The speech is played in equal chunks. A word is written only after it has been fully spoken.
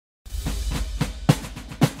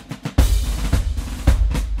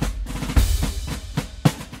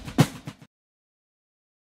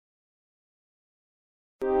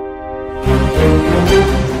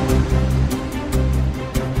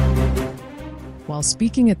While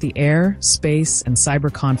speaking at the Air, Space, and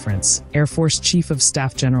Cyber Conference, Air Force Chief of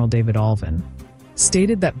Staff General David Allvin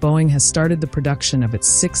stated that Boeing has started the production of its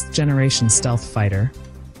sixth-generation stealth fighter,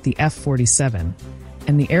 the F-47,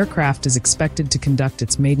 and the aircraft is expected to conduct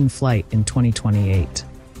its maiden flight in 2028.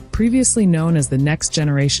 Previously known as the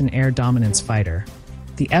Next-Generation Air Dominance Fighter,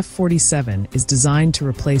 the F-47 is designed to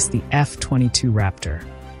replace the F-22 Raptor.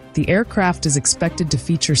 The aircraft is expected to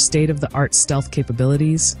feature state-of-the-art stealth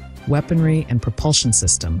capabilities, weaponry, and propulsion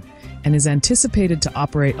system, and is anticipated to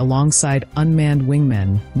operate alongside unmanned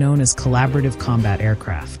wingmen known as collaborative combat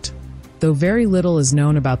aircraft. Though very little is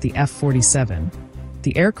known about the F-47,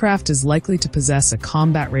 the aircraft is likely to possess a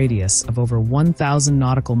combat radius of over 1,000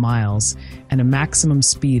 nautical miles and a maximum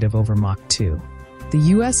speed of over Mach 2. The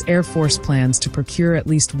U.S. Air Force plans to procure at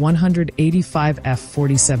least 185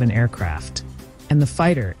 F-47 aircraft, and the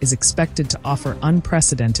fighter is expected to offer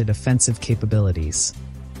unprecedented offensive capabilities.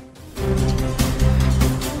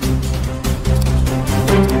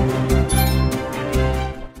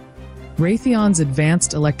 Raytheon's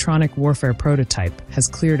advanced electronic warfare prototype has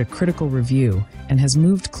cleared a critical review and has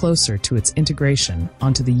moved closer to its integration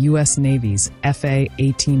onto the U.S. Navy's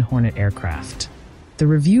FA-18 Hornet aircraft. The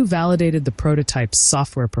review validated the prototype's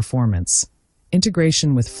software performance,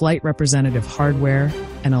 integration with flight representative hardware,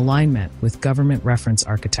 and alignment with government reference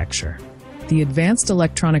architecture. The Advanced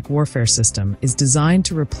Electronic Warfare System is designed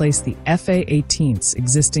to replace the FA-18's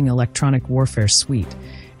existing electronic warfare suite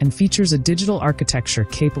and features a digital architecture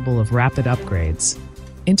capable of rapid upgrades,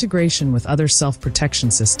 integration with other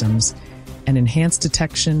self-protection systems, and enhanced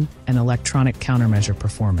detection and electronic countermeasure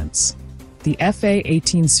performance. The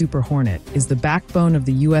FA-18 Super Hornet is the backbone of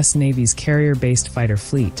the U.S. Navy's carrier-based fighter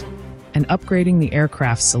fleet, and upgrading the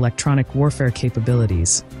aircraft's electronic warfare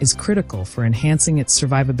capabilities is critical for enhancing its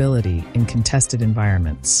survivability in contested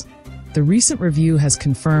environments. The recent review has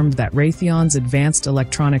confirmed that Raytheon's Advanced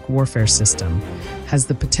Electronic Warfare System has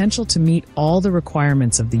the potential to meet all the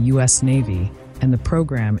requirements of the U.S. Navy, and the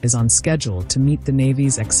program is on schedule to meet the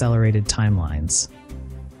Navy's accelerated timelines.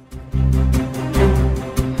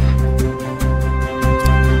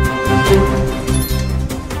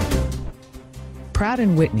 Pratt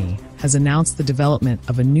Whitney has announced the development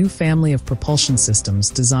of a new family of propulsion systems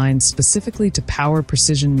designed specifically to power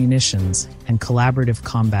precision munitions and collaborative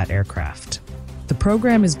combat aircraft. The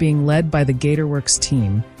program is being led by the GatorWorks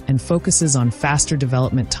team and focuses on faster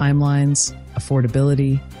development timelines,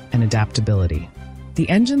 affordability, and adaptability. The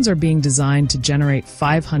engines are being designed to generate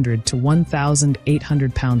 500 to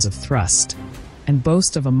 1,800 pounds of thrust and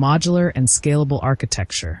boast of a modular and scalable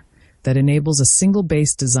architecture that enables a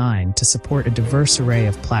single-base design to support a diverse array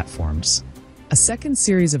of platforms. A second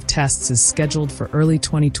series of tests is scheduled for early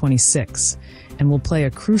 2026 and will play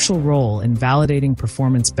a crucial role in validating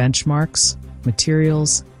performance benchmarks,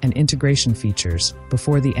 materials, and integration features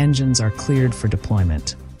before the engines are cleared for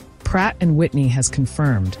deployment. Pratt Whitney has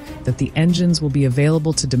confirmed that the engines will be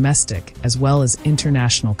available to domestic as well as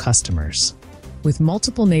international customers. With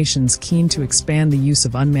multiple nations keen to expand the use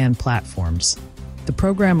of unmanned platforms, the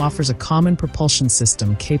program offers a common propulsion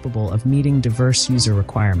system capable of meeting diverse user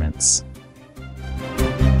requirements.